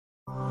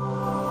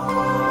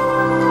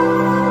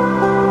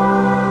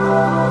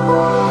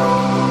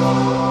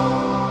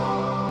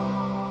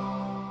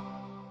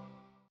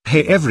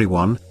Hey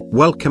everyone,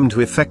 welcome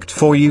to Effect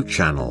For You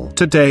channel.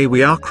 Today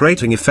we are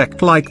creating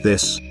effect like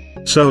this.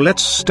 So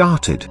let's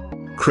start it.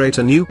 Create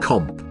a new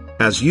comp.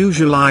 As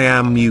usual I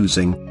am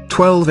using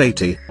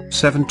 1280,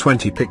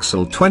 720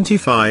 pixel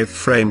 25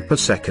 frame per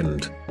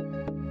second.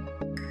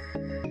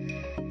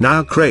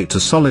 Now create a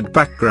solid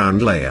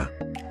background layer.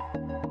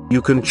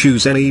 You can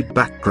choose any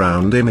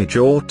background image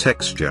or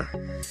texture.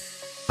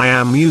 I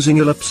am using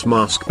ellipse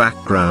mask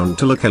background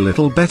to look a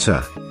little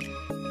better.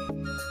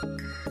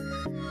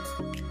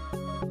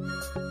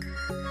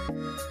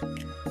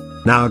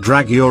 Now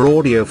drag your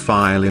audio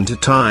file into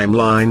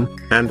timeline,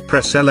 and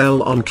press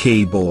LL on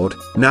keyboard.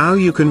 Now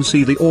you can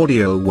see the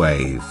audio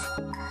wave.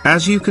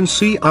 As you can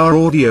see our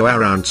audio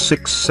around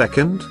 6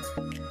 seconds.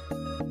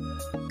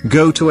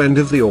 Go to end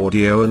of the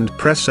audio and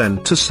press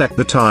N to set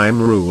the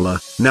time ruler.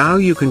 Now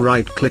you can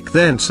right click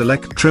then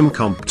select trim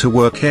comp to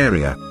work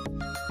area.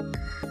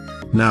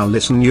 Now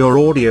listen your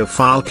audio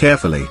file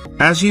carefully.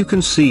 As you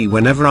can see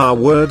whenever our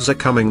words are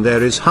coming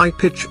there is high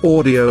pitch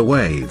audio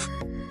wave.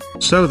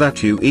 So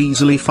that you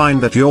easily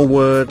find that your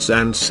words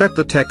and set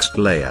the text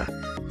layer.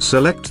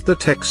 Select the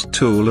text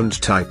tool and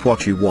type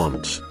what you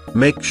want.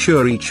 Make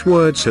sure each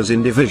word has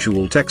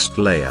individual text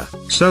layer,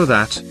 so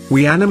that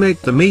we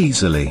animate them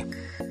easily.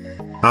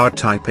 Our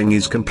typing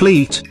is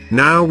complete.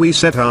 Now we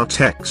set our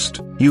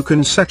text. You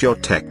can set your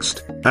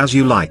text as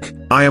you like.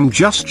 I am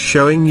just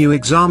showing you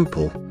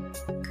example.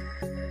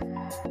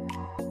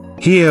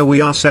 Here we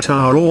are set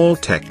our all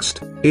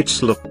text.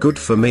 It's look good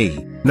for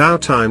me. Now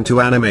time to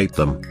animate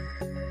them.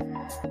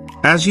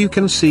 As you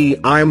can see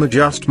I am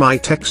adjust my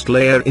text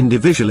layer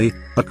individually,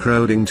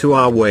 according to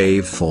our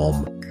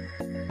waveform.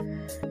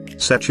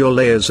 Set your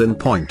layers in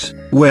point,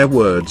 where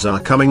words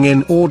are coming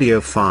in audio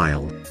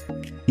file.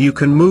 You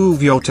can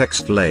move your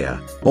text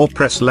layer, or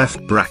press left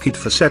bracket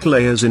for set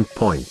layers in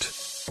point.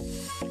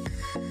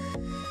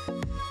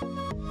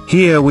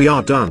 Here we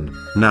are done.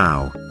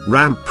 Now,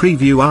 ramp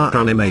preview our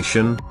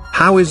animation,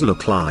 how is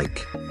look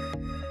like.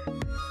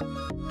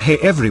 Hey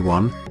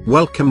everyone,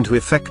 welcome to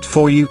Effect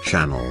For You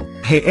channel.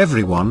 Hey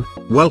everyone,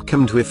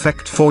 welcome to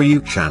Effect For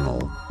You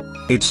channel.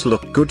 It's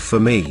look good for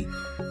me.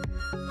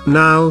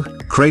 Now,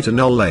 create a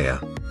null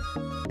layer.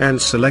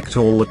 And select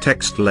all the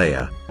text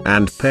layer,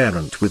 and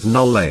parent with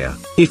null layer.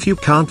 If you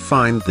can't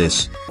find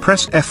this,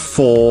 press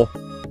F4.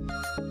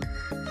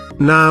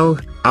 Now,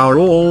 our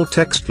all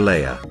text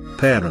layer,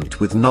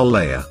 parent with null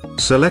layer,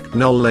 select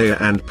null layer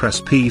and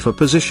press P for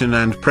position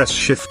and press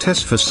Shift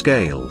S for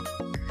scale.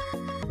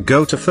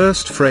 Go to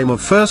first frame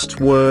of first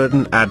word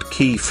and add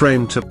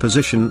keyframe to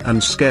position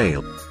and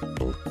scale.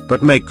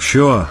 But make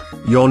sure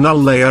your null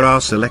layer are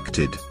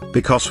selected,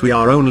 because we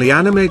are only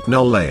animate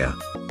null layer.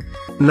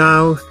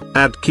 Now,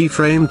 add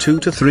keyframe 2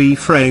 to 3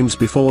 frames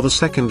before the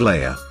second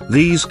layer.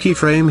 These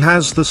keyframe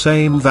has the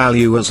same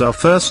value as our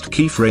first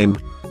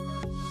keyframe.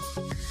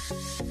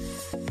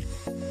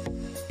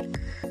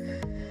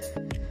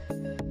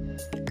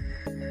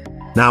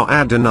 Now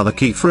add another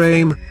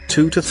keyframe,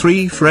 2 to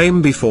 3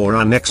 frame before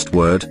our next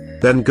word,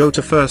 then go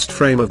to first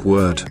frame of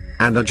word,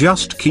 and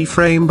adjust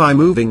keyframe by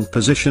moving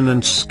position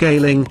and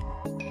scaling.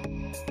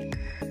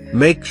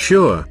 Make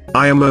sure,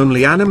 I am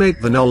only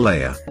animate the null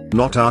layer,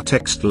 not our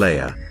text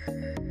layer.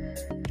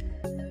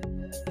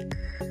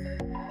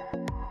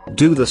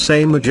 Do the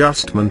same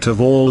adjustment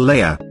of all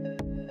layer.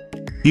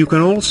 You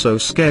can also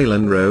scale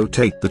and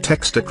rotate the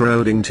text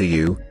according to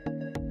you.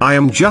 I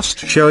am just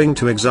showing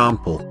to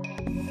example.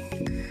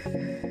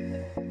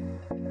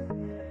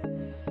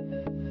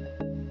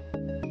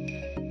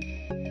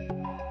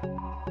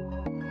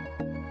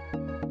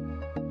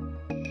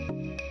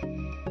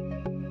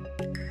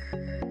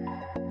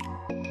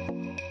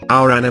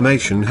 Our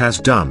animation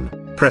has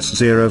done. Press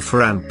 0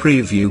 for an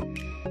preview.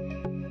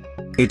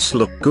 It's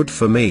look good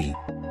for me.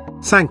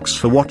 Thanks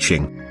for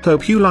watching.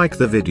 Hope you like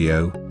the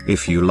video.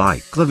 If you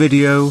like the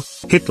video,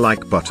 hit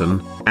like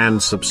button, and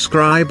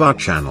subscribe our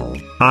channel.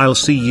 I'll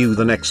see you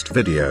the next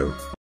video.